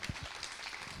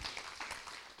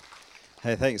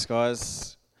Hey, thanks,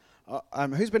 guys.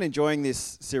 Who's been enjoying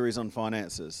this series on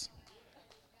finances?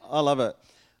 I love it.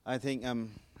 I think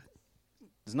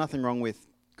there's nothing wrong with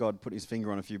God putting his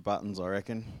finger on a few buttons, I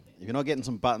reckon. If you're not getting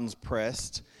some buttons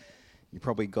pressed, you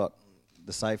probably got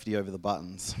the safety over the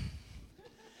buttons.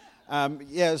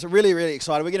 It's really, really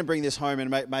excited. We're going to bring this home and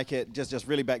make it just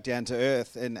really back down to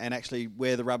earth and actually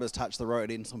where the rubbers touch the road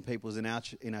in some people's in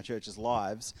our church's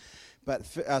lives. But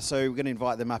so we're going to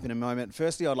invite them up in a moment.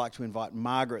 Firstly, I'd like to invite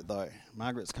Margaret, though.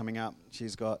 Margaret's coming up.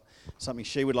 She's got something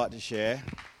she would like to share.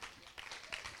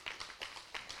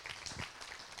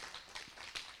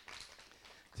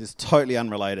 This is totally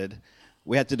unrelated.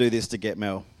 We had to do this to get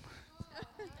Mel.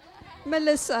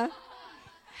 Melissa,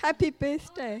 happy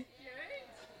birthday.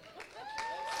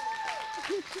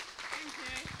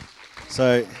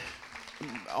 So,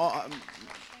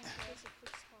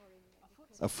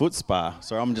 a foot spa.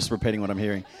 Sorry, I'm just repeating what I'm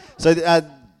hearing. So, Amen.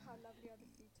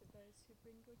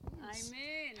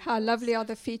 How lovely are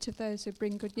the feet of those who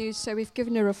bring good news. So we've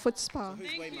given her a foot spa.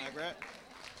 Who's we, Margaret?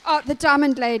 Oh, the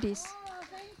Diamond Ladies. Oh,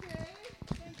 thank you.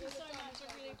 Thank you so much.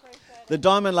 I really appreciate it. The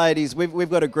Diamond Ladies. We've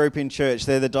got a group in church.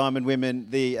 They're the Diamond Women.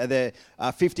 They're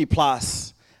 50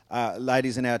 plus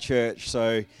ladies in our church.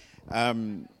 So.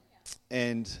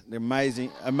 And the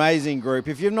amazing group.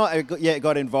 If you've not yet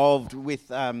got involved with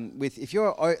if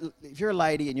you're a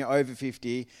lady and you're over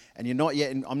 50 and you're not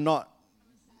yet,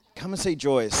 come and see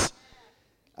Joyce.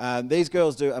 These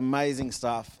girls do amazing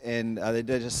stuff, and they're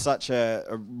just such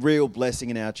a real blessing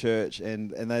in our church.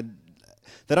 And they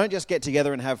don't just get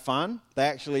together and have fun. They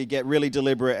actually get really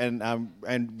deliberate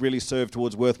and really serve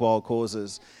towards worthwhile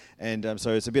causes. And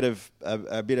so it's a bit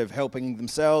of helping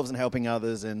themselves and helping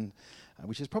others, and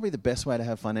which is probably the best way to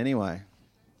have fun anyway.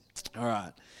 All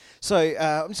right. So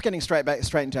I'm just getting straight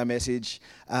into our message.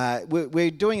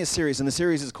 We're doing a series, and the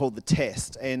series is called The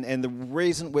Test. And the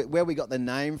reason where we got the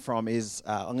name from is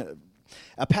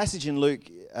a passage in Luke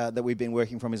that we've been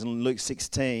working from is in Luke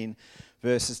 16,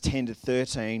 verses 10 to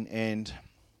 13. And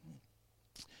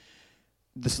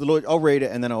the Lord, I'll read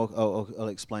it and then I'll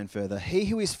explain further. He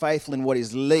who is faithful in what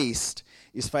is least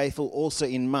is faithful also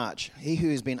in much. He who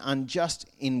has been unjust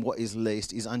in what is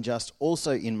least is unjust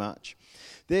also in much.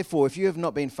 Therefore, if you have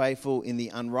not been faithful in the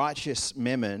unrighteous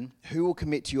mammon, who will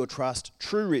commit to your trust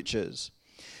true riches?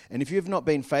 And if you have not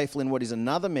been faithful in what is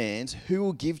another man's, who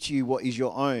will give to you what is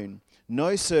your own?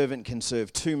 No servant can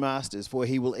serve two masters, for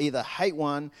he will either hate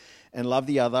one and love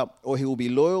the other, or he will be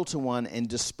loyal to one and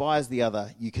despise the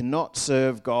other. You cannot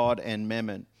serve God and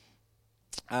mammon.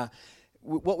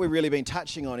 What we've really been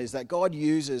touching on is that God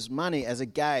uses money as a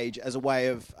gauge, as a way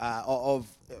of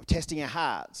testing our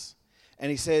hearts.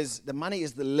 And he says the money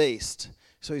is the least.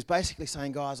 So he's basically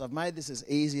saying, guys, I've made this as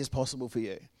easy as possible for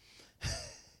you.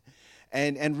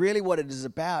 and really what it is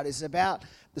about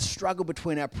the struggle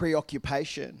between our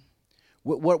preoccupation.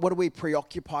 What are we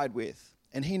preoccupied with?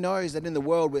 And he knows that in the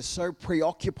world we're so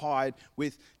preoccupied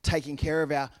with taking care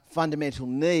of our fundamental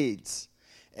needs.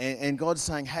 And God's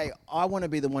saying, hey, I want to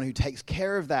be the one who takes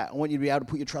care of that. I want you to be able to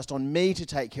put your trust on me to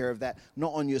take care of that,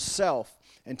 not on yourself.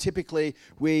 And typically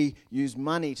we use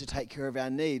money to take care of our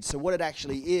needs. So what it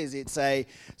actually is, it's a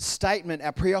statement.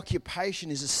 Our preoccupation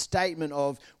is a statement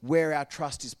of where our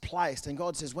trust is placed. And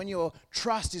God says when your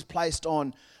trust is placed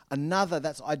on another,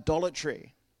 that's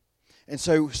idolatry. And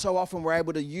so often we're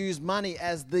able to use money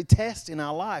as the test in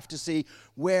our life to see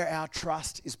where our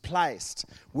trust is placed,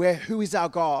 who is our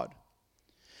God.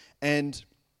 And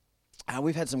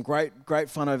we've had some great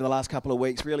fun over the last couple of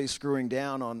weeks, really screwing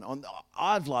down on.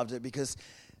 I've loved it because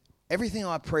everything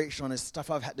I preached on is stuff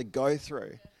I've had to go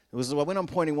through. It was when I'm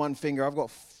pointing one finger, I've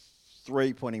got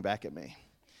three pointing back at me. I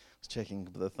was checking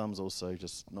the thumbs also,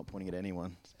 just not pointing at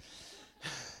anyone.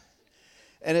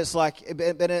 And it's like,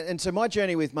 and so my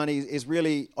journey with money is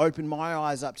really opened my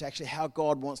eyes up to actually how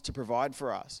God wants to provide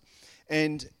for us.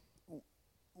 And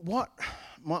what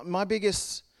my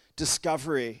biggest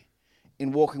discovery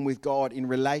in walking with God in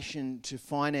relation to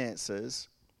finances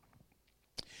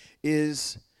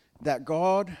is that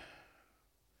God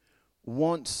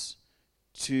wants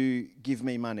to give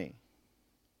me money.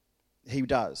 He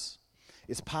does.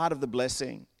 It's part of the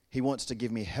blessing. He wants to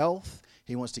give me health.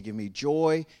 He wants to give me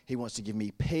joy. He wants to give me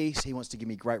peace. He wants to give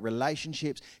me great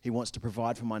relationships. He wants to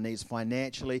provide for my needs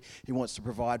financially. He wants to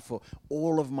provide for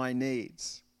all of my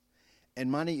needs. And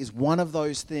money is one of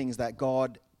those things that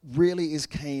God really is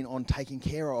keen on taking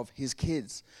care of his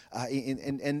kids.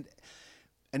 And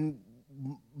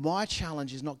my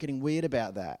challenge is not getting weird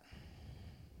about that.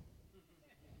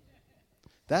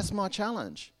 That's my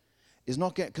challenge. Is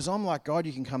not because I'm like, God,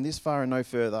 you can come this far and no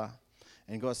further.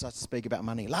 And God starts to speak about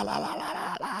money. La, la, la, la,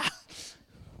 la, la.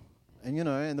 And,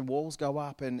 and the walls go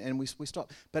up and we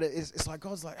stop. But it's like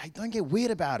God's like, hey, don't get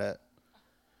weird about it.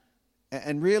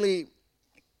 And really,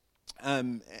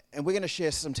 and we're going to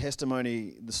share some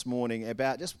testimony this morning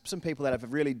about just some people that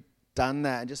have really done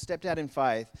that and just stepped out in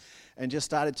faith and just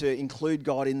started to include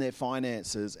God in their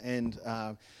finances. And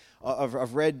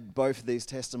I've read both of these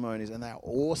testimonies and they're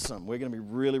awesome. We're going to be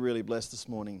really, really blessed this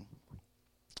morning.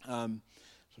 So I'm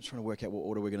trying to work out what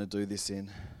order we're going to do this in.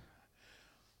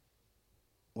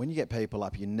 When you get people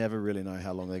up, you never really know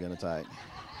how long they're going to take.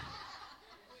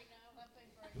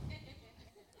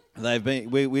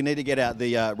 We need to get out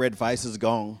the Red Faces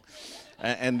gong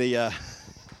and the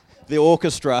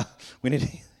orchestra. We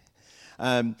need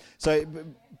to,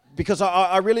 because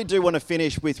I really do want to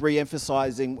finish with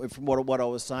re-emphasizing from what I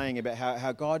was saying about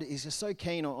how God is just so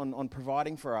keen on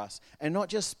providing for us, and not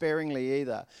just sparingly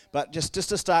either, but just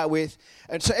to start with.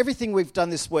 And so everything we've done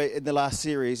this week in the last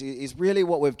series is really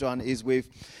what we've done is we've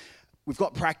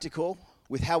got practical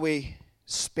with how we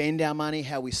spend our money,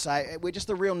 how we say. We're just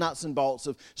the real nuts and bolts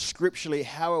of scripturally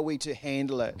how are we to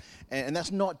handle it. And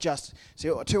that's not just,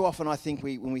 too often I think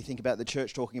when we think about the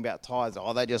church talking about tithes,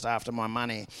 they're just after my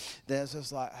money. There's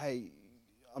just like, hey,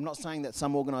 I'm not saying that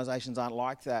some organisations aren't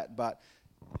like that, but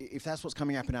if that's what's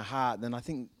coming up in our heart, then I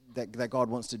think that God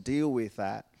wants to deal with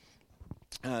that.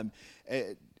 And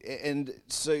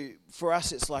so for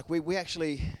us, it's like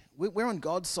we're on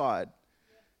God's side.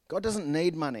 God doesn't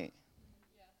need money.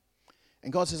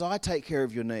 And God says, I take care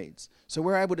of your needs. So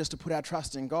we're able just to put our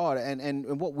trust in God.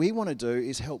 And what we want to do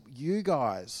is help you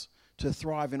guys to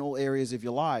thrive in all areas of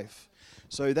your life.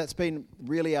 So that's been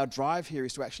really our drive here,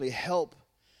 is to actually help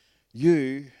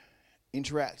you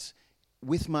interact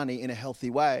with money in a healthy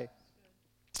way.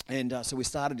 And so we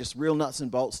started just real nuts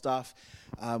and bolts stuff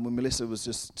when Melissa was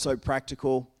just so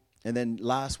practical. And then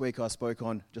last week I spoke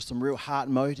on just some real heart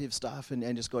motive stuff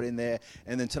and just got in there.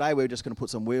 And then today we're just going to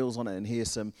put some wheels on it and hear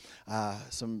some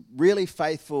really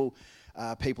faithful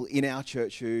people in our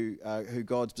church who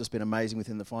God's just been amazing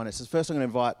within the finances. First I'm going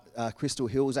to invite Crystal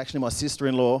Hill, who's actually my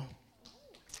sister-in-law.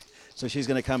 So she's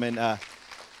going to come and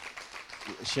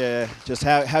share just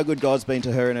how good God's been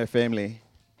to her and her family.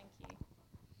 Thank you.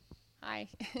 Hi.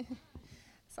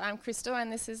 So I'm Crystal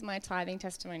and this is my tithing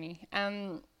testimony.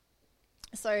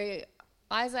 So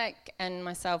Isaac and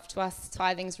myself, to us,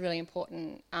 tithing is really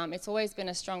important. It's always been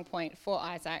a strong point for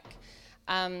Isaac.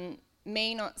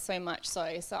 Me, not so much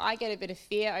so. So I get a bit of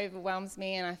fear overwhelms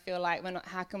me, and I feel like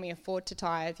how can we afford to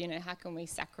tithe? How can we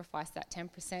sacrifice that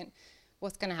 10%?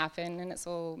 What's going to happen? And it's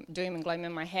all doom and gloom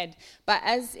in my head. But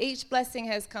as each blessing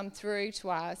has come through to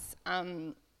us,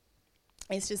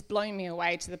 it's just blown me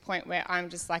away to the point where I'm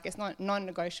just like, it's not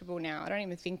non-negotiable now. I don't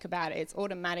even think about it. It's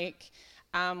automatic.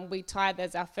 We tithe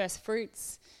as our first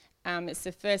fruits. It's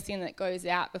the first thing that goes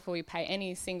out before we pay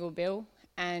any single bill.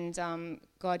 And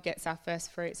God gets our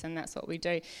first fruits, and that's what we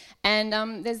do. And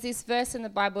there's this verse in the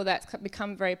Bible that's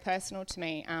become very personal to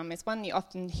me. It's one you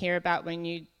often hear about when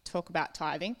you talk about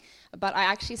tithing. But I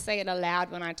actually say it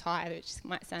aloud when I tithe, which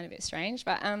might sound a bit strange.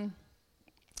 But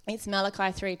it's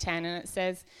Malachi 3:10, and it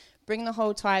says, "Bring the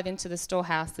whole tithe into the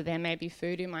storehouse, that there may be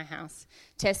food in my house.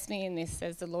 Test me in this,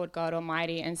 says the Lord God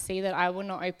Almighty, and see that I will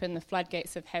not open the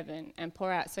floodgates of heaven and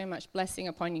pour out so much blessing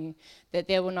upon you that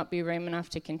there will not be room enough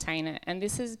to contain it." And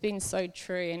this has been so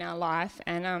true in our life,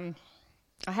 and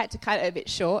I had to cut it a bit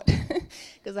short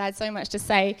because I had so much to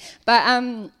say.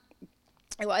 But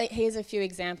here's a few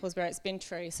examples where it's been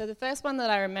true. So the first one that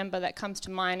I remember that comes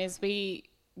to mind is we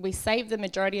saved the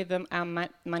majority of our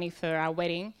money for our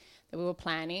wedding that we were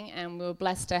planning, and we were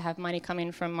blessed to have money come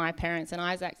in from my parents and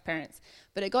Isaac's parents.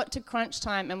 But it got to crunch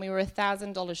time and we were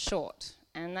 $1,000 short,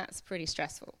 and that's pretty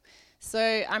stressful. So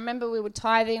I remember we were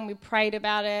tithing, we prayed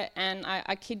about it, and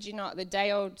I kid you not, the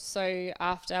day or so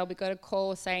after, we got a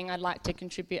call saying, "I'd like to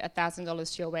contribute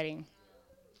 $1,000 to your wedding."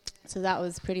 So that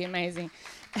was pretty amazing.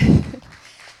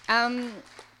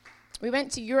 We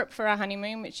went to Europe for our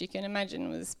honeymoon, which you can imagine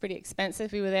was pretty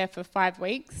expensive. We were there for 5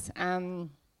 weeks.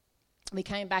 We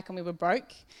came back and we were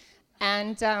broke,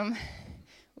 and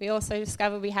we also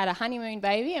discovered we had a honeymoon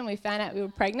baby, and we found out we were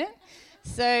pregnant.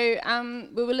 So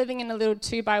we were living in a little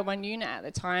 2x1 unit at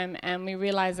the time, and we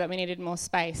realised that we needed more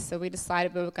space, so we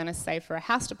decided we were going to save for a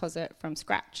house deposit from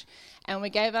scratch. And we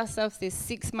gave ourselves this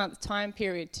 6-month time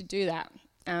period to do that,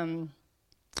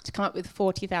 to come up with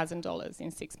 $40,000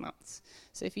 in 6 months.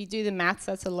 So if you do the maths,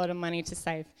 that's a lot of money to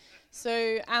save.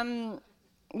 So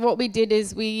what we did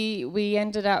is we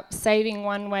ended up saving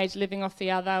one wage, living off the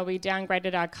other. We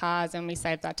downgraded our cars and we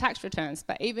saved our tax returns.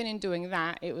 But even in doing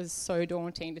that, it was so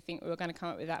daunting to think we were going to come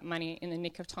up with that money in the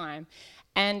nick of time.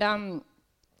 And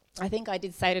I think I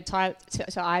did say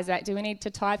to Isaac, do we need to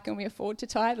tithe? Can we afford to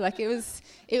tithe? Like it was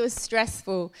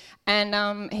stressful.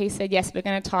 And he said, yes, we're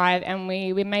going to tithe. And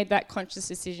we made that conscious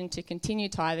decision to continue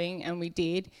tithing, and we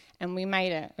did. And we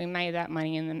made it. We made that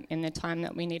money in the time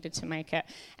that we needed to make it.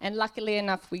 And luckily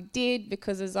enough, we did,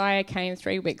 because Isaiah came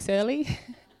 3 weeks early.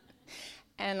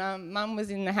 And Mum was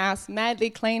in the house madly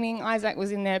cleaning. Isaac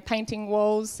was in there painting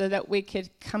walls so that we could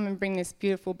come and bring this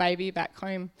beautiful baby back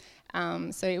home.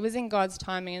 So it was in God's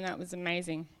timing, and that was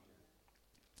amazing.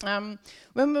 When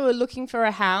we were looking for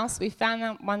a house, we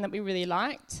found one that we really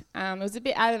liked. It was a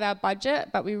bit out of our budget,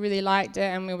 but we really liked it,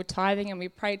 and we were tithing, and we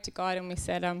prayed to God, and we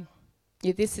said,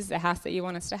 if this is the house that you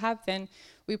want us to have, then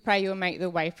we pray you'll make the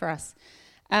way for us.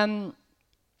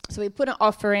 So we put an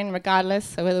offer in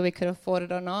regardless of whether we could afford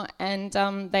it or not, and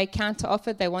they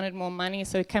counter-offered. They wanted more money,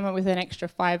 so we came up with an extra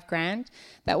 $5,000.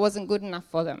 That wasn't good enough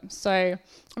for them. So I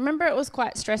remember it was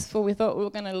quite stressful. We thought we were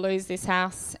going to lose this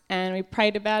house, and we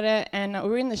prayed about it, and we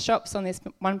were in the shops on this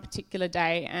one particular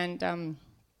day, and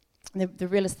the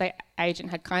real estate agent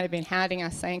had kind of been hounding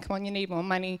us, saying, come on, you need more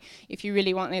money if you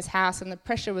really want this house, and the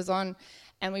pressure was on.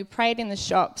 And we prayed in the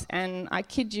shops, and I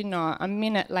kid you not, a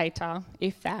minute later,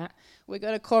 if that, we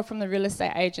got a call from the real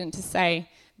estate agent to say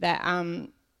that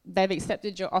they've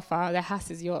accepted your offer, the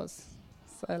house is yours.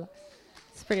 So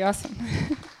it's pretty awesome.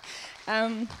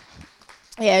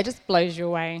 It just blows you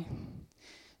away.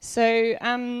 So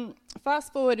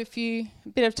fast forward a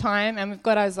bit of time, and we've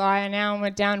got Isaiah now, and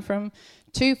we're down from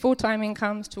 2 full-time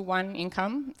incomes to 1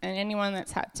 income. And anyone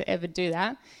that's had to ever do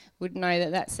that would know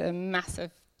that that's a massive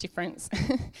difference.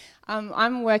 I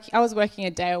was working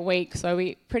a day a week, so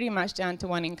we pretty much down to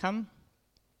 1 income,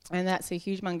 and that's a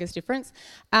humongous difference.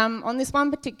 On this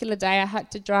one particular day, I had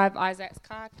to drive Isaac's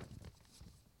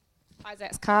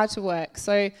car to work.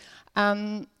 So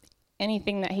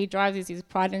anything that he drives is his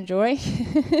pride and joy.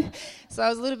 So I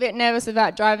was a little bit nervous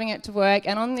about driving it to work.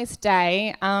 And on this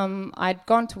day, I'd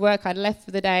gone to work, I'd left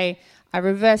for the day, I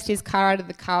reversed his car out of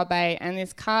the car bay, and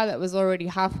this car that was already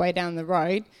halfway down the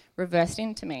road reversed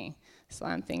into me. So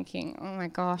I'm thinking, oh my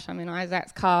gosh, I'm in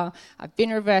Isaac's car, I've been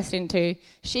reversed into.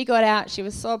 She got out, she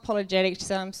was so apologetic, she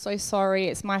said, I'm so sorry,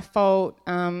 it's my fault,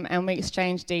 and we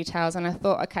exchanged details. And I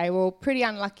thought, okay, well, pretty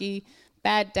unlucky,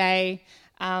 bad day,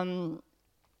 not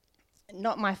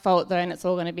my fault though, and it's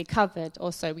all going to be covered,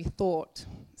 or so we thought.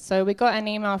 So we got an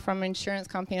email from an insurance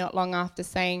company not long after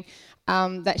saying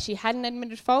that she hadn't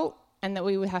admitted fault and that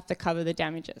we would have to cover the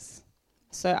damages.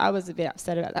 So I was a bit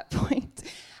upset about that point.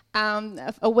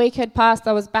 A week had passed,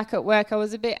 I was back at work, I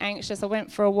was a bit anxious. I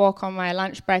went for a walk on my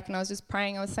lunch break, and I was just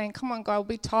praying. I was saying, come on God,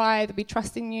 we tithe, we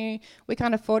trust in you, we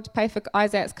can't afford to pay for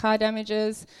Isaac's car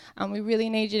damages, we really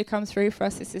need you to come through for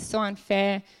us. This is so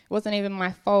unfair, it wasn't even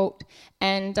my fault.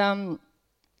 And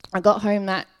I got home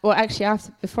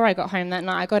before I got home that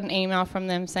night, I got an email from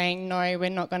them saying, no,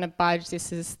 we're not going to budge,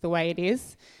 this is the way it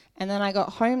is. And then I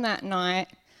got home that night,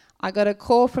 I got a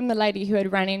call from the lady who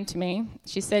had run into me.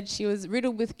 She said she was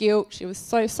riddled with guilt, she was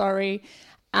so sorry.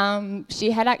 She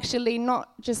had actually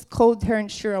not just called her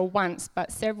insurer once,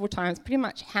 but several times, pretty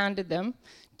much hounded them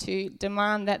to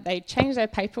demand that they change their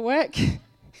paperwork,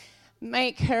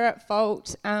 make her at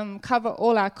fault, cover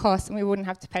all our costs, and we wouldn't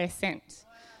have to pay a cent.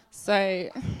 So,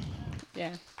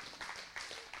 yeah.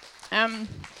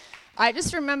 I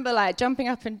just remember jumping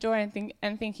up in joy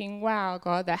and thinking, wow,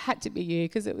 God, that had to be you,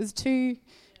 because it was too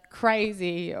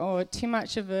crazy or too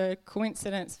much of a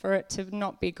coincidence for it to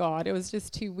not be God. It was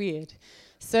just too weird.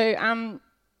 So, and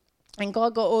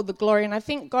God got all the glory, and I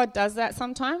think God does that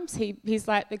sometimes. He's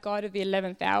like the God of the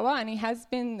 11th hour, and he has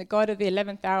been the God of the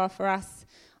 11th hour for us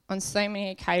on so many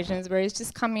occasions, where he's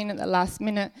just come in at the last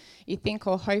minute, you think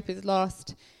all hope is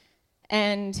lost,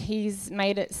 and he's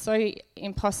made it so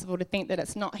impossible to think that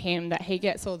it's not him, that he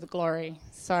gets all the glory.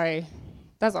 So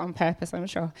that's on purpose, I'm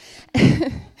sure.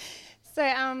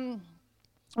 So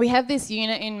we have this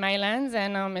unit in Maylands,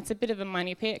 and it's a bit of a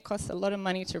money pit. It costs a lot of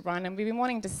money to run, and we've been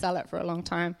wanting to sell it for a long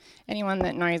time. Anyone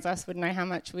that knows us would know how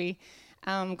much we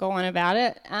go on about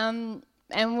it.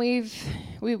 And we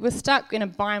were stuck in a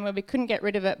bind where we couldn't get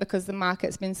rid of it because the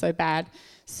market's been so bad.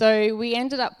 So we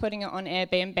ended up putting it on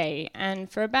Airbnb, and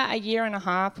for about 1.5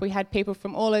 years, we had people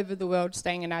from all over the world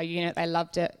staying in our unit. They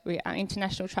loved it. We are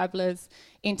international travellers,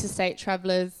 interstate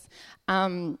travellers,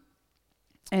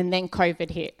 and then COVID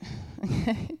hit.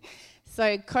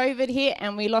 So COVID hit,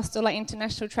 and we lost all our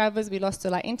international travellers, we lost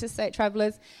all our interstate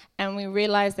travellers, and we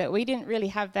realised that we didn't really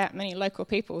have that many local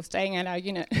people staying at our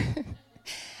unit.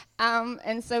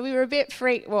 And so we were a bit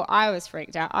freaked. Well, I was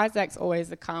freaked out. Isaac's always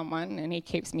the calm one, and he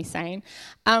keeps me sane.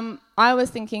 I was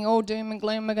thinking all doom and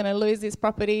gloom, we're going to lose this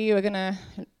property, we're going to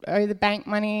owe the bank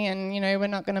money, and, we're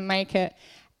not going to make it.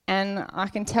 And I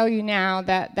can tell you now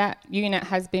that that unit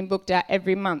has been booked out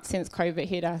every month since COVID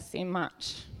hit us in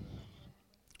March.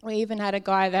 We even had a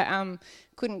guy that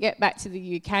couldn't get back to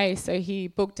the UK, so he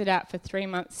booked it out for 3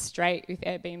 months straight with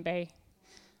Airbnb.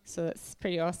 So that's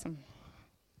pretty awesome.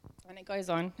 And it goes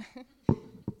on.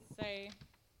 So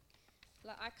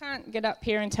I can't get up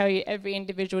here and tell you every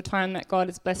individual time that God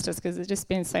has blessed us, because it's just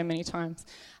been so many times.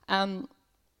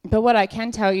 But what I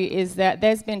can tell you is that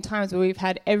there's been times where we've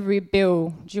had every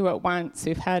bill due at once.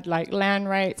 We've had like land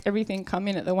rates, everything come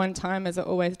in at the one time, as it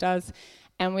always does.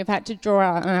 And we've had to draw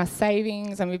out on our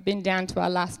savings, and we've been down to our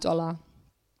last dollar.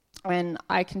 And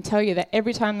I can tell you that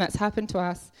every time that's happened to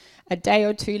us, a day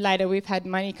or two later, we've had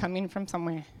money come in from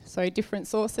somewhere. So different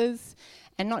sources,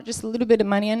 and not just a little bit of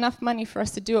money, enough money for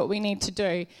us to do what we need to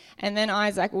do. And then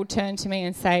Isaac will turn to me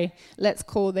and say, let's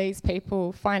call these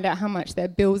people, find out how much their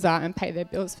bills are, and pay their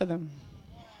bills for them.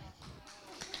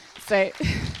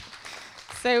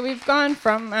 So we've gone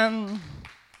from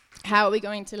how are we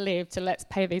going to live to let's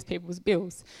pay these people's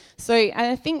bills. So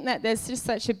I think that there's just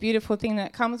such a beautiful thing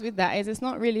that comes with that, is it's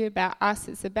not really about us,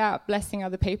 it's about blessing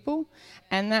other people.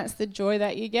 And that's the joy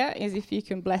that you get, is if you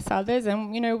can bless others.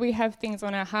 And, you know, we have things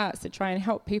on our hearts to try and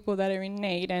help people that are in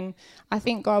need. And I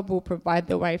think God will provide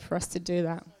the way for us to do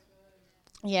that.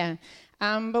 Yeah.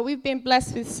 But we've been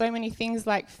blessed with so many things,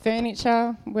 like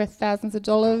furniture worth thousands of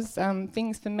dollars,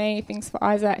 things for me, things for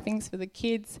Isaac, things for the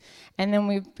kids. And then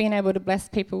we've been able to bless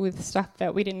people with stuff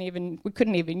that we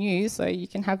couldn't even use, so you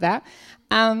can have that.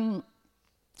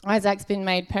 Isaac's been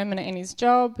made permanent in his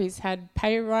job. He's had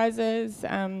pay rises.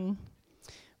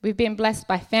 We've been blessed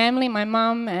by family, my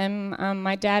mum and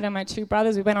my dad and my two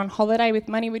brothers. We went on holiday with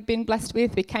money we'd been blessed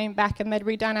with. We came back and they'd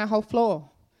redone our whole floor.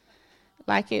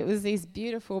 Like, it was these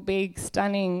beautiful, big,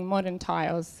 stunning modern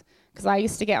tiles. Because I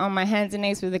used to get on my hands and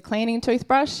knees with a cleaning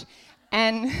toothbrush,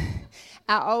 and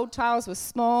our old tiles were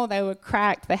small, they were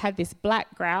cracked, they had this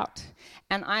black grout.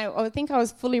 And I think I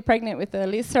was fully pregnant with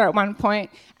Alyssa at one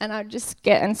point, and I'd just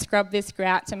get and scrub this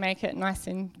grout to make it nice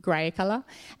and grey colour.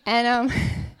 And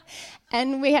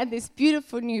and we had this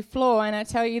beautiful new floor, and I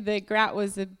tell you, the grout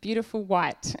was a beautiful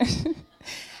white.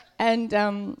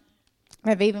 And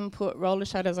they've even put roller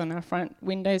shutters on our front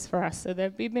windows for us,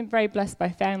 so we've been very blessed by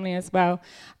family as well.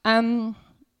 I'm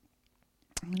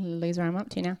going to lose where I'm up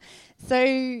to now.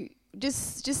 So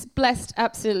just blessed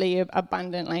absolutely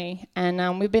abundantly,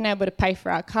 and we've been able to pay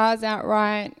for our cars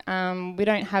outright. We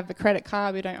don't have a credit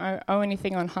card, we don't owe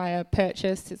anything on hire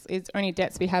purchase. It's only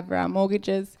debts we have are our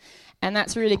mortgages. And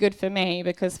that's really good for me,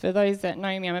 because for those that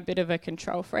know me, I'm a bit of a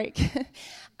control freak.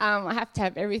 I have to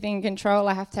have everything in control.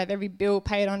 I have to have every bill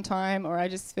paid on time, or I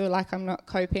just feel like I'm not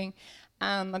coping.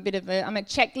 I'm a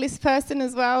checklist person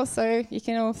as well, so you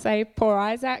can all say poor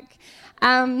Isaac.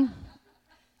 But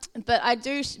I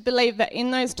do believe that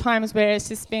in those times where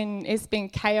it's been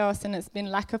chaos and it's been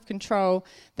lack of control,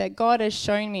 that God has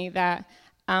shown me that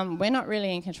we're not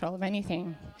really in control of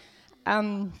anything.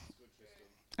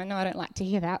 I know I don't like to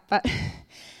hear that, but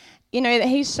you know, that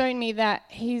He's shown me that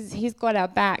He's got our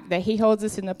back, that He holds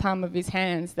us in the palm of His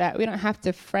hands, that we don't have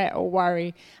to fret or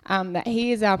worry, that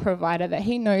He is our provider, that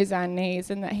He knows our needs,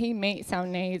 and that He meets our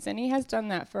needs, and He has done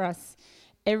that for us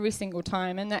every single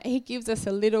time, and that He gives us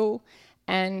a little,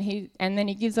 and then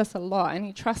He gives us a lot, and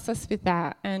He trusts us with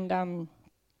that, and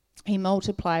He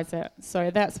multiplies it.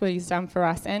 So that's what He's done for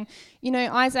us. And, you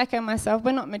know, Isaac and myself,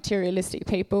 we're not materialistic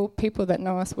people. People that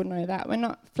know us would know that. We're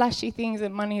not flashy things,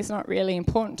 and money is not really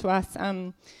important to us.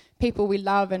 People we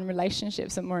love and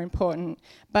relationships are more important.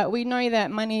 But we know that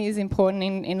money is important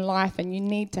in life, and you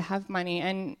need to have money.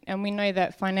 And we know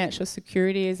that financial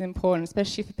security is important,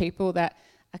 especially for people that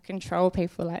are control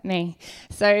people like me.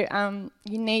 So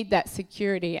you need that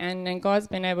security, and God's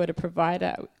been able to provide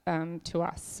it to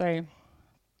us. So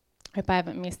hope I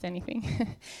haven't missed anything.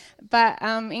 But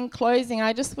in closing,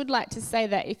 I just would like to say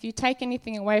that if you take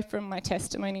anything away from my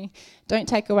testimony, don't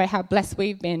take away how blessed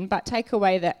we've been, but take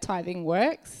away that tithing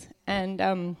works.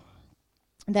 And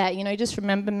that, you know, just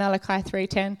remember Malachi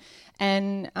 3:10.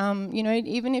 And, you know,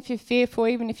 even if you're fearful,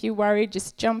 even if you're worried,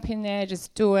 just jump in there,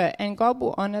 just do it. And God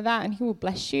will honour that, and He will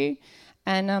bless you.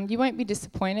 And you won't be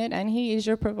disappointed. And He is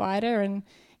your provider, and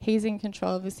He's in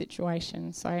control of the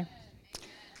situation. So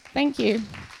thank you.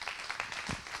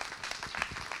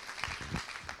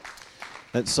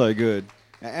 That's so good.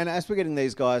 And as we're getting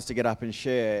these guys to get up and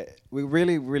share, we're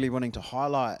really, really wanting to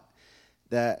highlight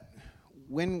that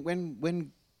when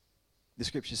the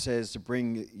scripture says to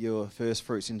bring your first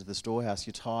fruits into the storehouse,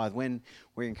 your tithe, when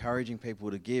we're encouraging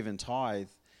people to give and tithe,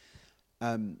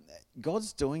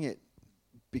 God's doing it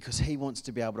because he wants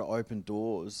to be able to open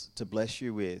doors to bless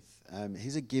you with.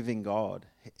 He's a giving God.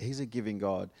 He's a giving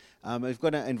God. We've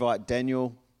got to invite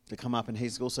Daniel to come up, and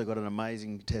he's also got an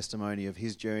amazing testimony of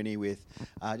his journey with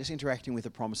just interacting with the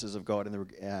promises of God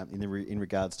in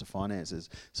regards to finances.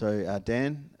 So,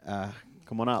 Dan,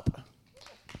 come on up.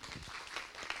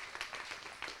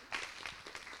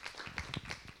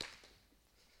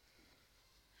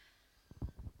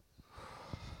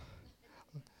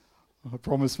 I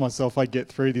promised myself I'd get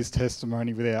through this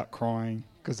testimony without crying,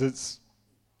 because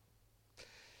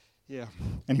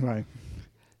Anyway,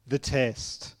 the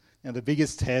test. Now, the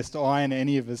biggest test I and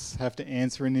any of us have to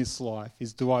answer in this life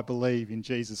is, do I believe in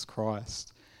Jesus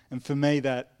Christ? And for me,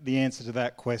 the answer to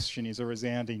that question is a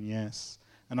resounding yes.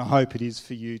 And I hope it is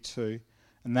for you too.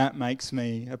 And that makes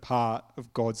me a part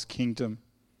of God's kingdom.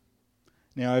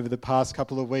 Now, over the past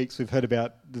couple of weeks, we've heard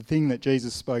about the thing that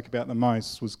Jesus spoke about the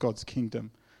most was God's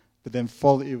kingdom. But then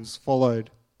it was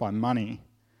followed by money.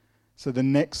 So the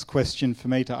next question for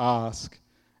me to ask,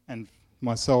 and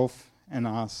myself and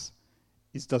us,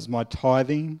 is, does my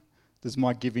tithing, does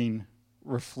my giving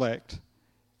reflect,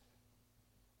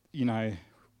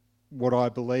 what I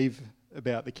believe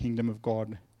about the kingdom of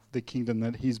God, the kingdom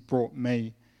that he's brought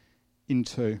me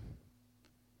into?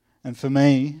 And for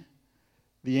me,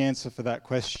 the answer for that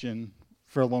question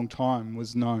for a long time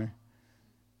was no.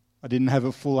 I didn't have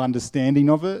a full understanding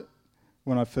of it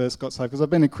when I first got saved, because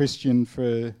I've been a Christian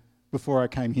before I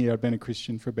came here, I'd been a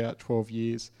Christian for about 12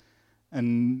 years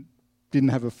and didn't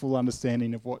have a full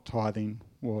understanding of what tithing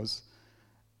was.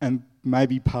 And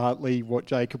maybe partly what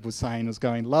Jacob was saying was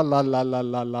going, la, la, la, la,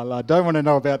 la, la, la, don't want to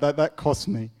know about that, that cost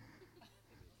me.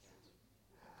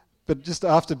 But just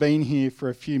after being here for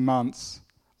a few months,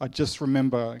 I just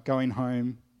remember going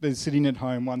home, sitting at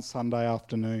home one Sunday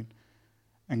afternoon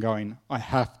and going, I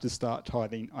have to start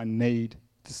tithing. I need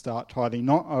to start tithing.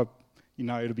 Not,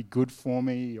 it'll be good for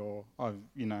me, or, I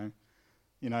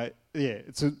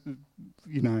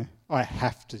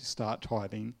have to start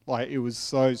tithing. Like, it was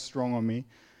so strong on me.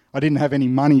 I didn't have any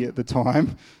money at the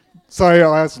time. So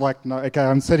I was like, no, okay,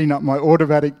 I'm setting up my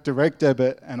automatic direct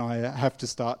debit and I have to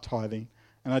start tithing.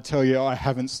 And I tell you, I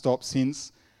haven't stopped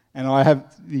since. And I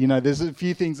have, there's a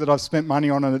few things that I've spent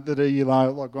money on that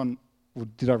are, well,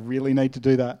 did I really need to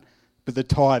do that? But the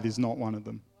tithe is not one of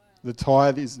them. The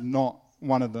tithe is not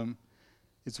one of them.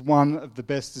 It's one of the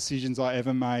best decisions I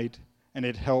ever made, and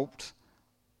it helped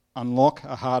unlock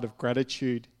a heart of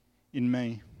gratitude in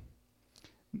me.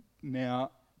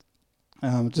 Now,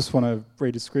 I just want to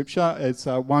read a scripture. It's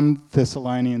 1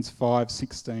 Thessalonians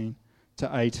 5:16 to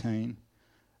 18.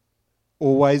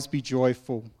 Always be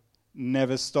joyful,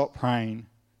 never stop praying,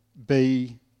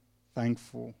 be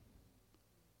thankful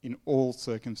in all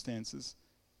circumstances.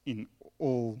 In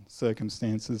all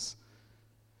circumstances.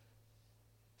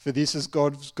 For this is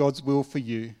God's will for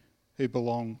you who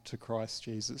belong to Christ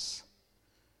Jesus.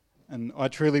 And I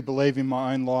truly believe in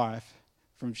my own life,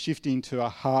 from shifting to a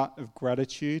heart of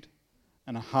gratitude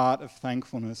and a heart of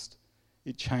thankfulness,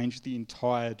 it changed the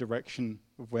entire direction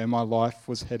of where my life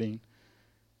was heading,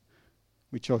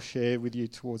 which I'll share with you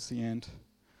towards the end.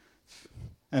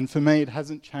 And for me, it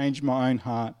hasn't changed my own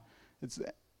heart.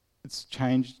 It's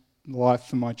changed life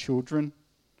for my children.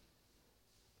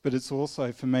 But it's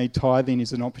also, for me, tithing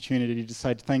is an opportunity to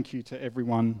say thank you to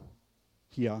everyone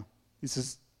here. This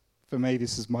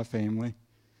is my family.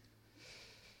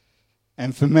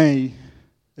 And for me,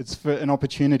 it's for an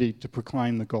opportunity to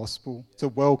proclaim the gospel, to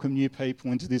welcome new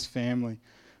people into this family.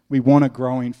 We want a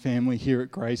growing family here at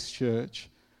Grace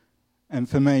Church. And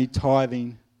for me,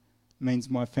 tithing means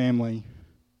my family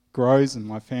grows and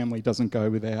my family doesn't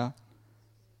go without.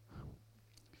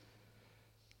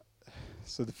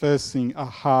 So the first thing, a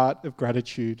heart of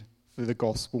gratitude for the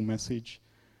gospel message.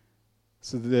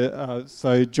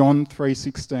 So John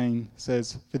 3:16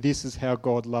 says, "For this is how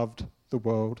God loved the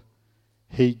world.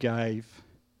 He gave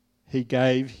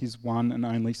his one and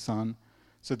only Son,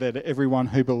 so that everyone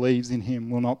who believes in him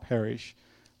will not perish,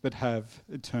 but have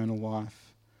eternal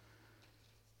life."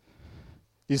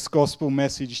 This gospel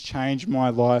message changed my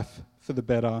life for the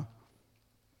better.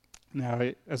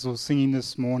 Now, as I was singing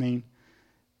this morning,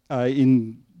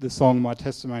 in the song My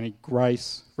Testimony,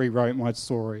 grace rewrote my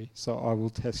story, so I will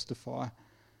testify.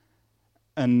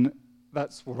 And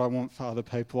that's what I want for other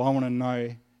people. I want to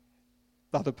know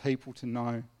other people to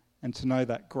know, and to know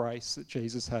that grace that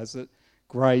Jesus has, that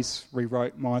grace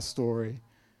rewrote my story.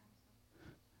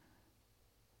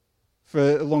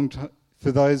 For a long time,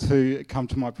 for those who come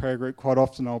to my prayer group, quite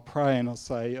often I'll pray and I'll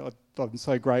say, I'm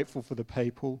so grateful for the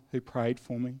people who prayed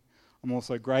for me. I'm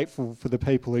also grateful for the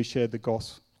people who shared the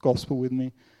gospel with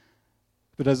me.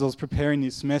 But as I was preparing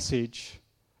this message,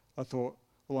 I thought,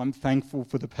 Well, I'm thankful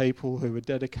for the people who were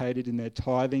dedicated in their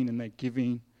tithing and their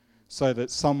giving so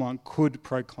that someone could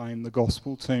proclaim the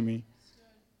gospel to me.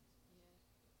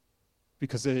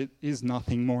 Because there is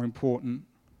nothing more important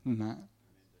than that.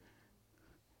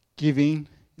 Giving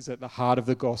is at the heart of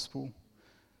the gospel.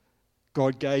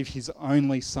 God gave his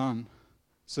only son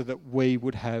so that we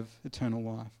would have eternal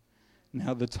life.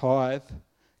 Now the tithe,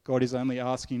 God is only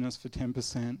asking us for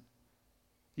 10%.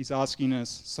 He's asking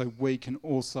us so we can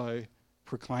also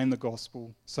proclaim the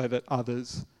gospel so that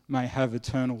others may have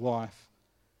eternal life.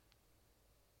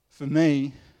 For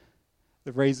me,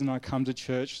 the reason I come to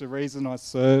church, the reason I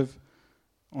serve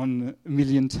on a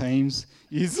million teams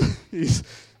is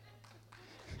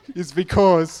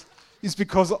because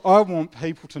I want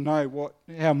people to know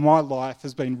how my life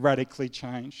has been radically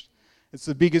changed. It's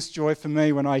the biggest joy for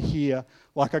me when I hear,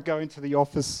 like I go into the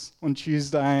office on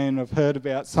Tuesday and I've heard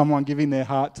about someone giving their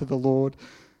heart to the Lord.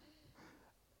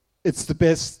 It's the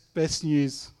best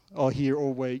news I'll hear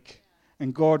all week.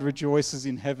 And God rejoices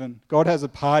in heaven. God has a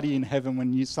party in heaven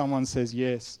when someone says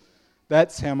yes.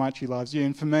 That's how much he loves you.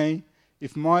 And for me,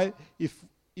 if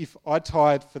I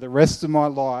tithed for the rest of my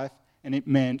life and it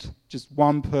meant just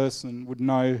one person would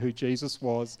know who Jesus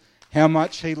was, how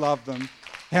much he loved them,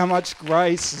 how much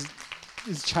grace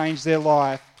has changed their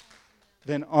life,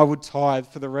 then I would tithe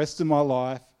for the rest of my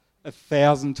life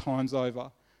 1,000 times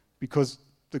over, because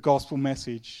the gospel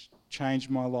message changed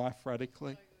my life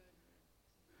radically.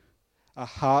 A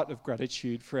heart of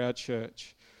gratitude for our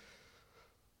church.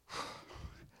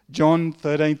 John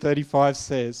 13:35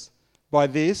 says, By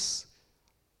this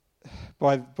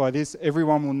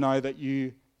everyone will know that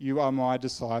you are my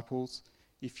disciples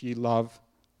if you love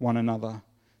one another.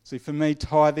 See, for me,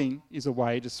 tithing is a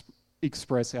way to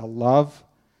express our love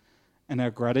and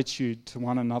our gratitude to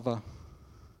one another.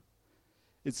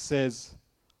 It says,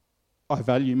 I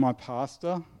value my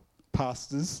pastors.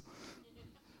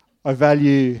 I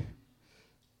value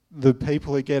the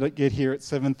people who get here at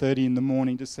 7:30 in the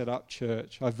morning to set up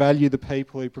church. I value the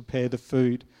people who prepare the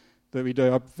food that we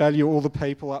do. I value all the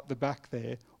people up the back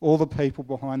there, all the people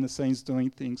behind the scenes doing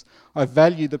things. I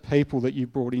value the people that you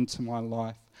brought into my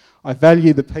life. I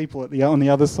value the people on the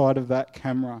other side of that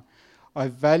camera. I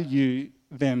value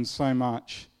them so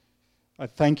much. I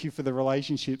thank you for the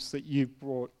relationships that you've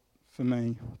brought for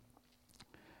me.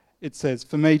 It says,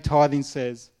 for me, tithing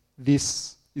says,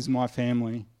 this is my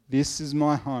family. This is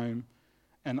my home.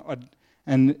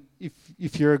 And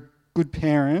if you're a good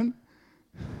parent,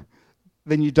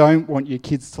 then you don't want your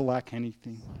kids to lack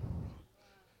anything.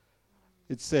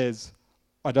 It says,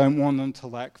 I don't want them to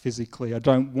lack physically. I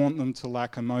don't want them to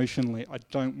lack emotionally. I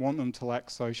don't want them to lack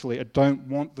socially. I don't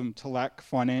want them to lack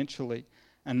financially.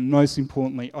 And most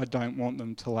importantly, I don't want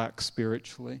them to lack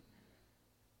spiritually.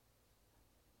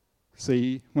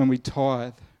 See, when we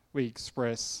tithe, we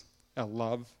express our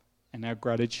love and our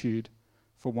gratitude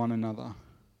for one another.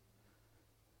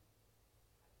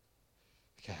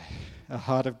 Okay, a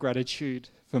heart of gratitude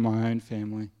for my own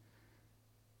family.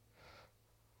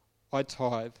 I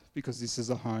tithe because this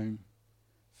is a home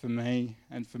for me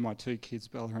and for my two kids,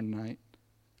 Bella and Nate.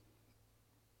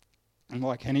 And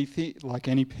like any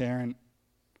parent,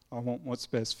 I want what's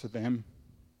best for them.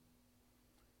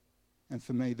 And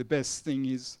for me, the best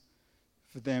thing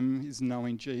for them is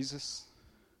knowing Jesus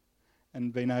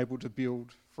and being able to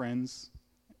build friends,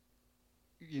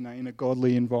 in a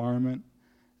godly environment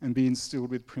and be instilled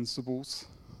with principles.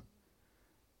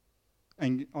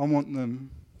 And I want them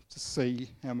to see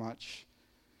how much,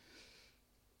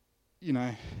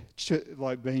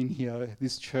 like being here,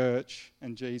 this church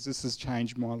and Jesus has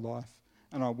changed my life.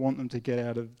 And I want them to get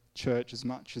out of church as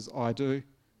much as I do.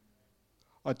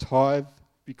 I tithe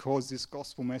because this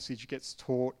gospel message gets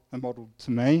taught and modelled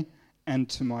to me and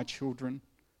to my children.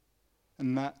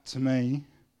 And that, to me,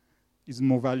 is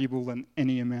more valuable than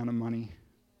any amount of money.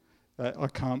 That I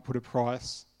can't put a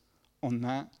price on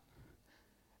that.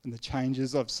 And the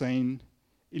changes I've seen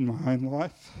in my own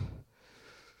life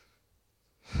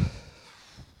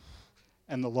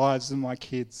and the lives of my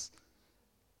kids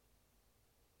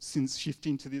since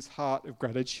shifting to this heart of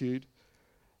gratitude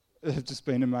have just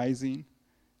been amazing.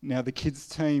 Now the kids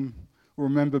team will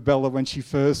remember Bella when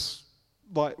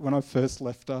when I first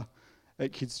left her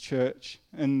at kids' church,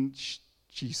 and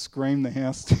she screamed the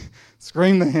house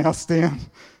down.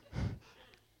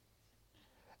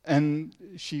 And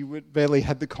she barely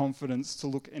had the confidence to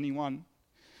look anyone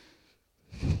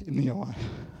in the eye.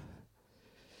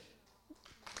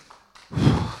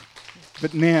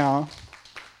 But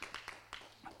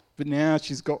now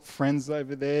she's got friends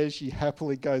over there. She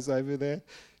happily goes over there.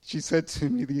 She said to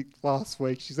me last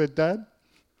week, she said, Dad,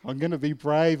 I'm going to be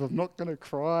brave. I'm not going to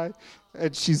cry.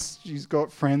 And she's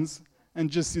got friends. And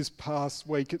just this past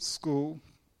week at school,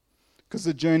 because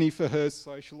the journey for her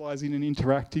socialising and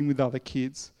interacting with other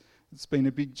kids, it's been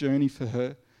a big journey for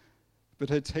her. But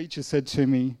her teacher said to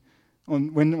me,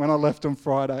 when I left on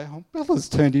Friday, oh, Bella's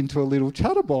turned into a little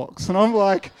chatterbox. And I'm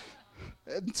like,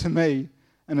 to me,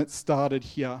 and it started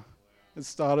here. It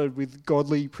started with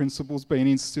godly principles being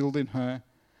instilled in her,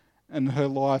 and her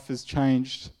life has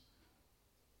changed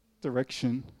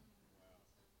direction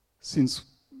since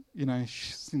I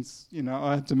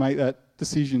had to make that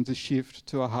decision to shift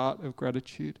to a heart of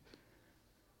gratitude.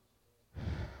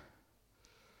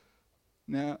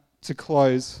 Now, to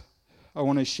close, I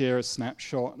want to share a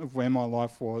snapshot of where my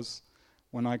life was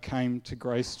when I came to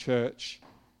Grace Church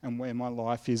and where my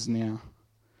life is now.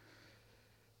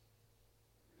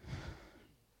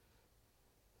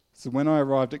 So when I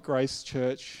arrived at Grace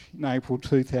Church in April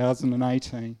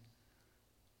 2018,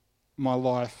 my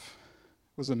life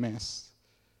was a mess.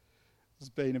 It's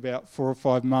been about 4 or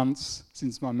 5 months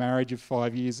since my marriage of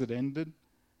 5 years had ended.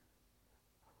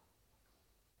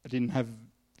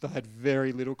 I had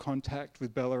very little contact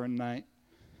with Bella and Nate.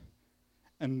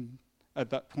 And at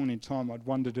that point in time, I'd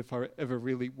wondered if I ever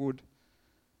really would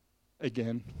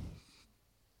again.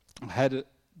 I had a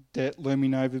debt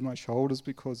looming over my shoulders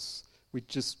because we'd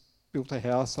just built a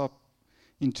house up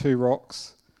in 2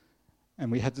 rocks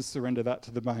and we had to surrender that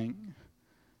to the bank.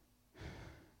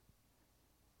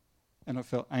 And I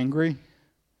felt angry,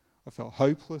 I felt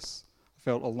hopeless, I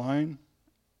felt alone,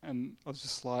 and I was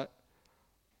just like,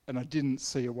 and I didn't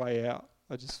see a way out.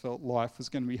 I just felt life was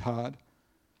going to be hard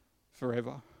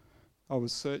forever. I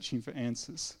was searching for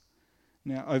answers.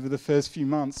 Now, over the first few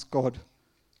months, God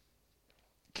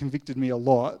convicted me a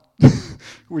lot,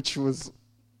 which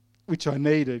I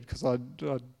needed because I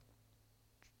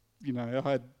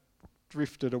had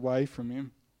drifted away from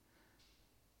Him.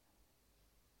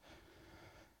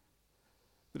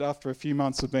 But after a few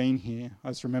months of being here, I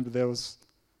just remember there was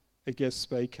a guest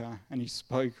speaker and he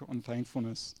spoke on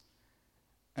thankfulness.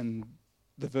 And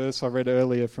the verse I read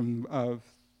earlier from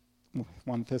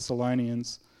 1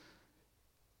 Thessalonians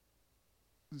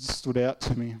stood out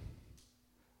to me.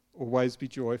 Always be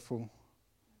joyful,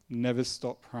 never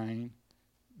stop praying,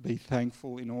 be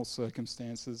thankful in all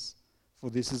circumstances, for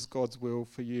this is God's will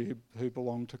for you who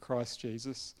belong to Christ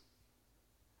Jesus.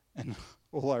 And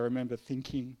all I remember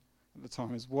thinking at the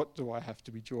time is, what do I have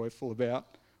to be joyful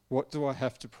about? What do I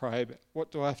have to pray about?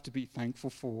 What do I have to be thankful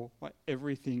for? Like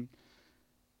everything,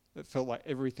 it felt like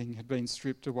everything had been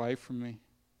stripped away from me.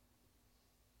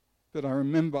 But I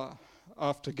remember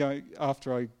after God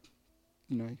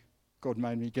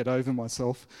made me get over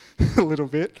myself a little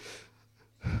bit,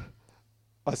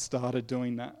 I started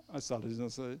doing that. I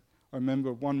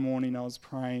remember one morning I was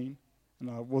praying and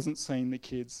I wasn't seeing the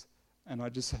kids, and I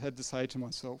just had to say to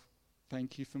myself,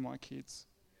 thank you for my kids.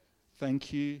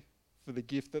 Thank you for the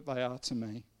gift that they are to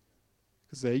me.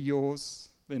 Because they're yours,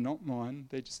 they're not mine,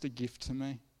 they're just a gift to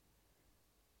me.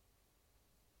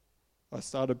 I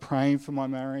started praying for my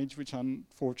marriage, which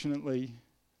unfortunately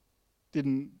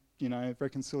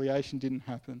reconciliation didn't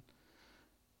happen.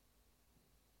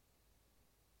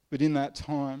 But in that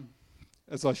time,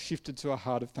 as I shifted to a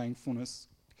heart of thankfulness,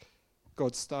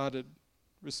 God started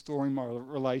restoring my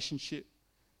relationship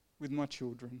with my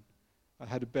children. I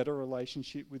had a better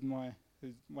relationship with my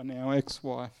now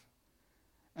ex-wife,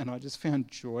 and I just found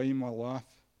joy in my life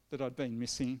that I'd been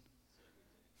missing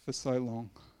for so long.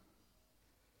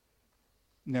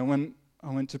 Now, when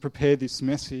I went to prepare this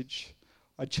message,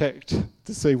 I checked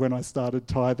to see when I started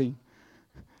tithing,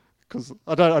 because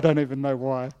I don't even know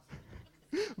why,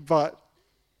 but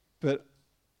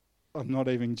I'm not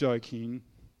even joking.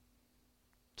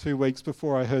 2 weeks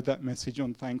before I heard that message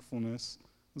on thankfulness,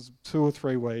 it was 2 or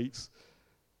 3 weeks.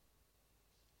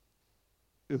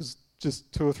 It was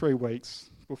just 2 or 3 weeks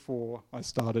before I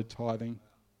started tithing.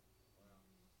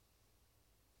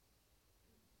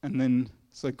 And then,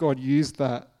 so God used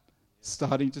that,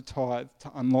 starting to tithe,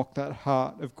 to unlock that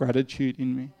heart of gratitude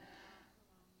in me.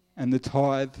 And the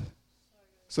tithe,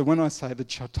 so when I say the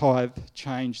tithe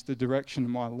changed the direction of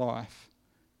my life,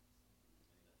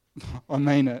 I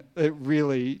mean it. It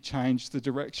really changed the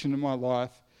direction of my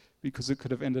life, because it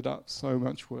could have ended up so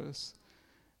much worse.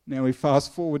 Now we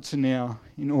fast forward to now,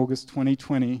 in August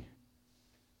 2020,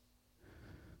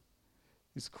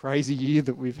 this crazy year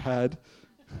that we've had.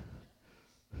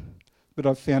 But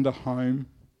I've found a home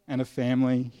and a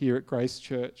family here at Grace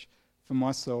Church for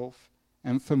myself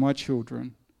and for my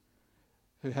children,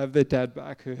 who have their dad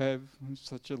back, who have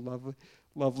such a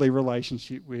lovely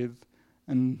relationship with.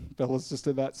 And Bella's just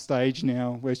at that stage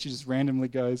now where she just randomly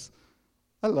goes,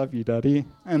 I love you, Daddy.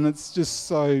 And it's just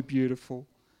so beautiful.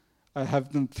 I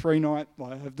have them 3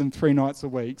 nights a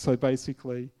week. So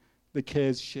basically, the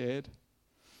care's shared.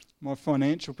 My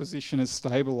financial position is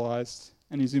stabilised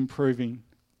and is improving.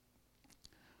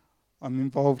 I'm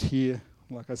involved here,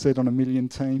 like I said, on a million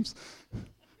teams.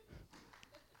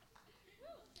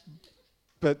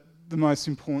 But the most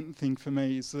important thing for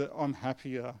me is that I'm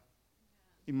happier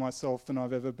in myself than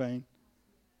I've ever been,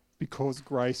 because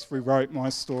grace rewrote my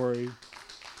story.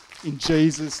 In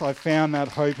Jesus, I found that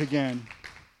hope again.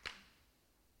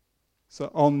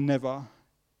 So I'll never,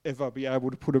 ever be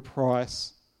able to put a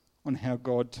price on how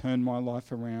God turned my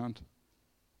life around.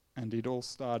 And it all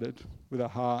started with a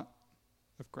heart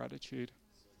of gratitude.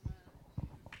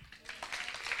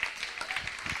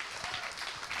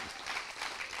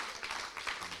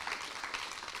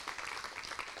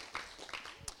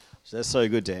 That's so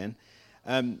good, Dan.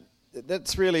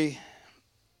 That's really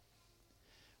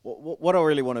what I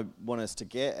really want us to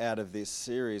get out of this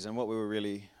series, and what we were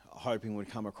really hoping would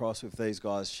come across with these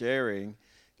guys sharing,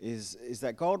 is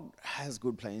that God has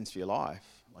good plans for your life.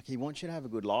 Like, He wants you to have a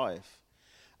good life.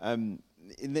 In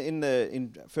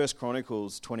 1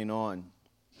 Chronicles 29,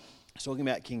 it's talking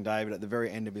about King David at the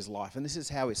very end of his life, and this is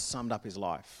how he summed up his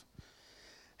life.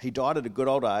 He died at a good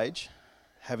old age,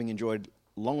 having enjoyed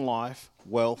long life,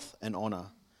 wealth, and honour.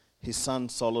 His son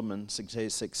Solomon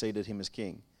succeeded him as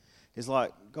king. He's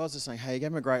like, God's just saying, hey, he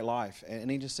gave him a great life.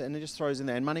 And he just throws in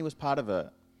there, and money was part of it.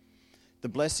 The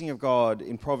blessing of God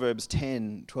in Proverbs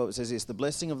 10:12, it says this: the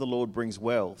blessing of the Lord brings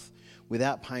wealth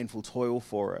without painful toil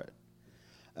for it.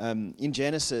 In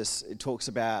Genesis, it talks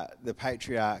about the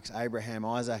patriarchs, Abraham,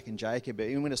 Isaac, and Jacob. But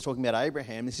even when it's talking about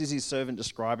Abraham, this is his servant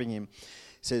describing him.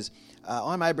 It says,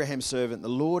 I'm Abraham's servant. The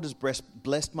Lord has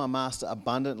blessed my master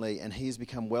abundantly, and he has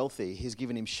become wealthy. He's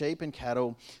given him sheep and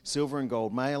cattle, silver and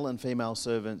gold, male and female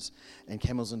servants, and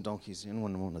camels and donkeys. You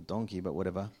don't want a donkey, but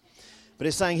whatever. But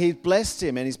it's saying he's blessed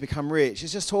him and he's become rich.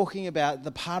 It's just talking about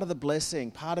the part of the blessing.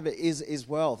 Part of it is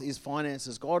wealth, is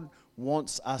finances. God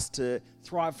wants us to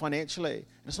thrive financially.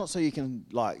 And it's not so you can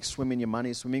like swim in your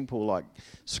money swimming pool like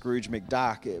Scrooge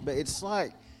McDuck, but it's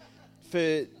like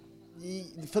for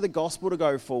the gospel to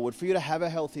go forward, for you to have a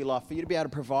healthy life, for you to be able to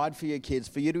provide for your kids,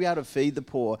 for you to be able to feed the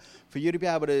poor, for you to be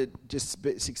able to just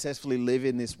successfully live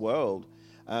in this world.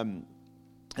 And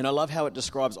I love how it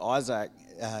describes Isaac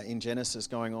in Genesis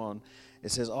going on. It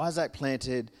says, Isaac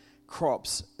planted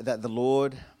crops that the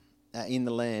Lord in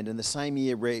the land, and the same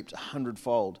year reaped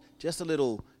 100-fold. Just a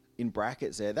little in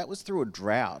brackets there. That was through a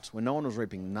drought when no one was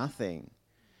reaping nothing.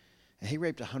 And he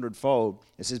reaped 100-fold.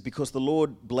 It says, because the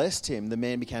Lord blessed him, the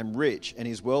man became rich, and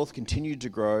his wealth continued to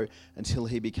grow until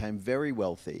he became very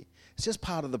wealthy. It's just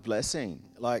part of the blessing.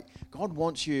 Like, God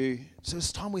wants you. So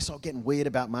it's time we stop getting weird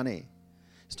about money.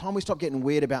 It's time we stop getting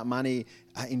weird about money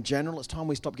in general. It's time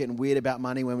we stop getting weird about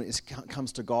money when it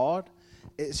comes to God.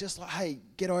 It's just like, hey,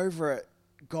 get over it.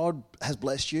 God has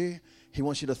blessed you. He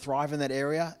wants you to thrive in that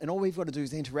area. And all we've got to do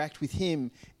is interact with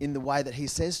Him in the way that He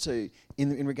says to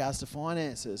in regards to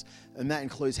finances. And that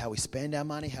includes how we spend our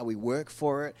money, how we work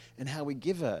for it, and how we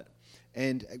give it.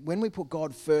 And when we put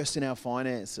God first in our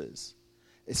finances,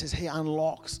 it says He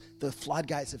unlocks the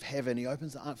floodgates of heaven. He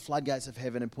opens the floodgates of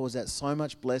heaven and pours out so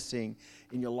much blessing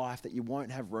in your life that you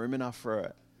won't have room enough for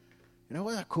it. You know,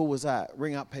 how cool was that?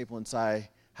 Ring up people and say,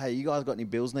 hey, you guys got any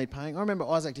bills need paying? I remember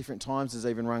Isaac different times has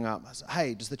even rung up. I said,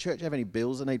 hey, does the church have any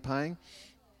bills that need paying?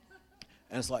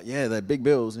 And it's like, yeah, they're big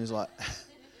bills. And he's like,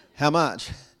 how much?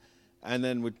 And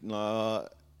then we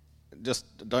just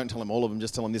don't tell him all of them,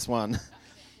 just tell him this one.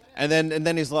 And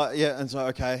then he's like, yeah, and so,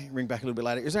 okay, ring back a little bit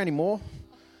later. Is there any more?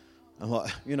 I'm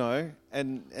like, you know,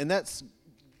 and that's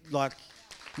like,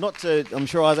 not to, I'm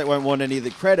sure Isaac won't want any of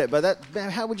the credit, but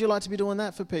how would you like to be doing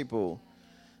that for people?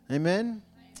 Amen?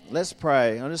 Let's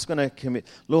pray. I'm just going to commit.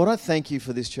 Lord, I thank you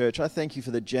for this church. I thank you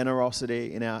for the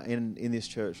generosity in this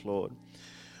church, Lord.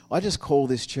 I just call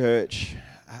this church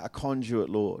a conduit,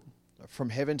 Lord, from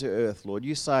heaven to earth, Lord.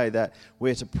 You say that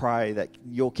we're to pray that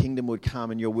your kingdom would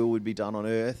come and your will would be done on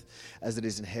earth as it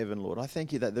is in heaven, Lord. I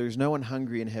thank you that there is no one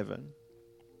hungry in heaven.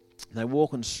 They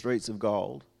walk on streets of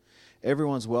gold.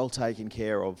 Everyone's well taken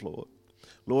care of, Lord.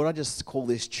 Lord, I just call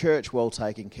this church well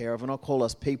taken care of, and I call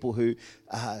us people who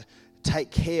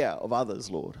take care of others,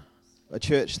 Lord. A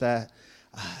church that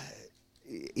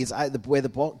is where the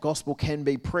gospel can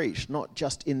be preached, not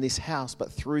just in this house,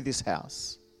 but through this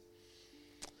house.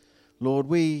 Lord,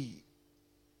 we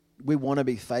want to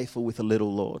be faithful with a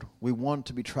little, Lord. We want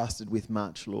to be trusted with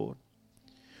much, Lord.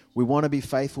 We want to be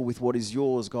faithful with what is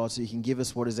yours, God, so you can give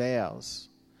us what is ours.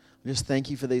 I just thank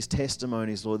you for these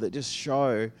testimonies, Lord, that just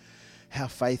show how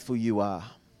faithful you are.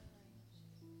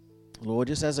 Lord,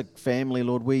 just as a family,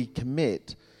 Lord, we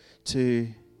commit to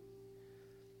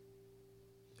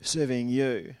serving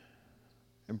you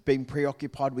and being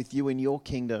preoccupied with you and your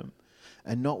kingdom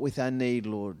and not with our need,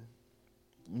 Lord,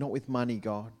 not with money,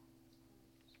 God.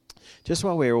 Just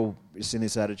while we're all just in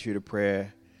this attitude of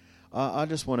prayer, I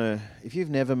just want to, if you've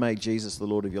never made Jesus the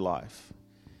Lord of your life,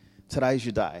 today's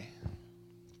your day.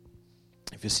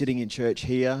 If you're sitting in church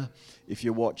here, if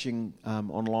you're watching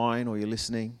online or you're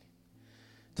listening,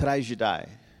 today's your day.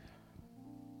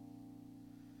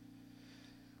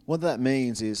 What that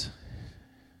means is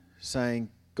saying,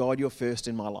 God, you're first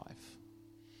in my life.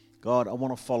 God, I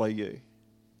want to follow you.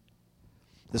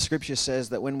 The scripture says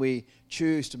that when we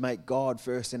choose to make God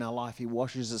first in our life, he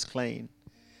washes us clean.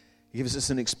 He gives us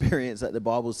an experience that the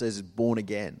Bible says is born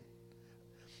again.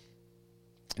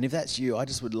 And if that's you, I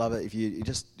just would love it if you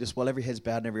just while every head's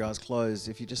bowed and every eye's closed,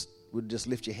 if you just would just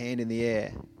lift your hand in the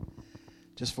air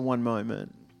just for one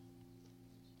moment.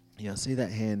 Yeah, I see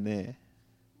that hand there.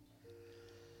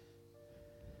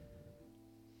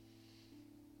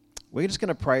 We're just going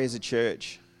to pray as a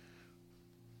church.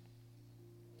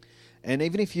 And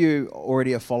even if you're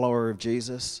already a follower of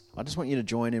Jesus, I just want you to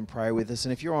join in pray with us.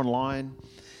 And if you're online,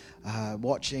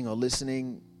 watching or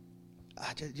listening,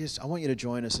 I want you to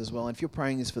join us as well. And if you're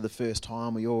praying this for the first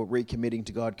time or you're recommitting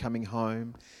to God coming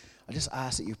home, I just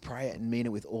ask that you pray it and mean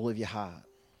it with all of your heart.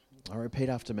 I'll repeat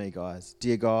after me, guys.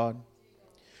 Dear God,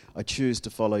 I choose to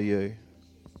follow you.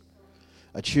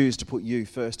 I choose to put you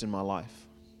first in my life.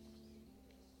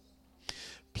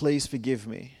 Please forgive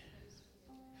me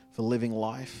for living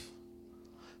life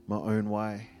my own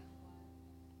way.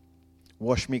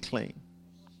 Wash me clean.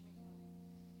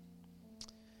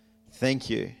 Thank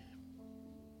you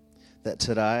that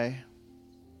today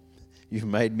you've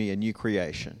made me a new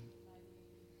creation.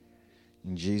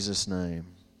 In Jesus' name,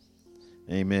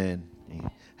 amen.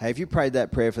 Hey, if you prayed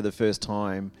that prayer for the first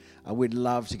time, we'd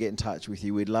love to get in touch with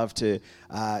you. We'd love to,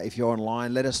 if you're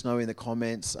online, let us know in the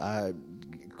comments.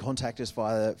 Contact us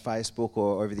via Facebook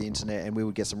or over the internet, and we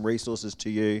would get some resources to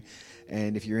you.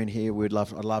 And if you're in here, I'd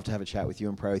love to have a chat with you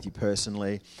and pray with you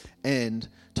personally. And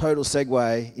total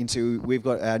segue into, we've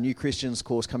got our New Christians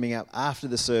course coming up after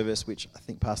the service, which I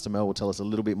think Pastor Mel will tell us a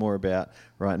little bit more about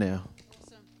right now.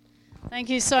 Awesome. Thank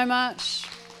you so much.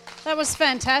 That was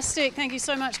fantastic. Thank you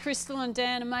so much, Crystal and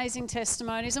Dan. Amazing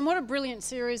testimonies. And what a brilliant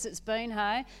series it's been,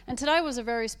 hey? And today was a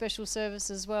very special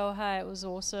service as well, hey? It was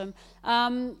awesome.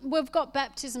 We've got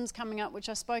baptisms coming up, which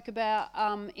I spoke about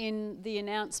in the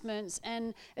announcements.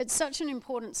 And it's such an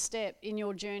important step in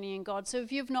your journey in God. So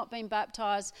if you've not been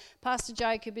baptised, Pastor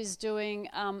Jacob is doing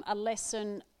a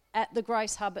lesson at the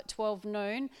Grace Hub at 12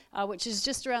 noon, which is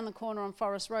just around the corner on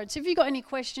Forest Road. So if you've got any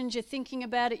questions, you're thinking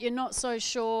about it, you're not so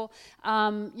sure,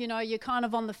 you're kind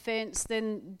of on the fence,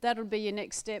 then that'll be your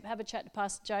next step. Have a chat to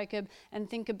Pastor Jacob and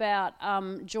think about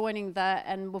joining that.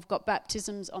 And we've got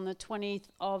baptisms on the 20th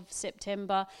of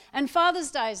September. And Father's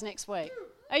Day is next week.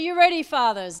 Are you ready,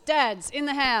 fathers? Dads in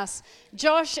the house.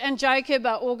 Josh and Jacob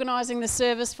are organising the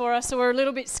service for us, so we're a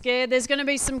little bit scared. There's going to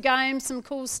be some games, some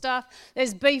cool stuff.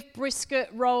 There's beef brisket,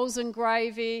 rolls and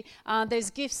gravy. There's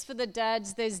gifts for the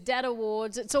dads. There's dad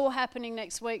awards. It's all happening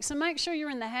next week, so make sure you're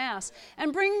in the house.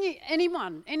 And bring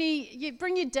anyone.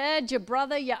 Bring your dad, your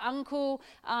brother, your uncle,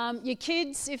 your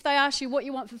kids. If they ask you what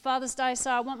you want for Father's Day,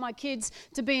 say, I want my kids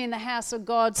to be in the house of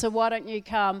God, so why don't you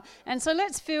come? And so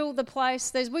let's fill the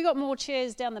place. We got more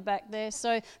chairs down the back there,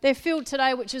 so they're filled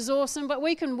today, which is awesome, but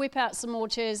we can whip out some more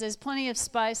chairs. There's plenty of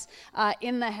space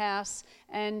in the house.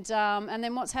 And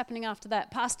then what's happening after that?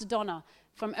 Pastor Donna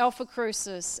from Alpha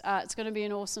Crucis. It's going to be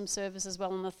an awesome service as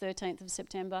well on the 13th of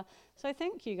September. So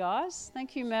thank you, guys.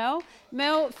 Thank you, Mel.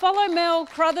 Follow Mel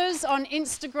Crothers on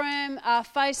Instagram,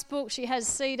 Facebook. She has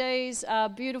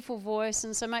CDs, beautiful voice,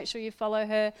 and so make sure you follow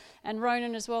her. And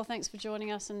Ronan as well, thanks for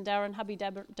joining us. And Darren, hubby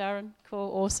Darren,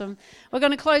 cool, awesome. We're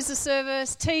going to close the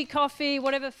service. Tea, coffee,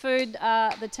 whatever food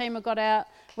the team have got out.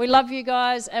 We love you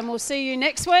guys, and we'll see you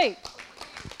next week.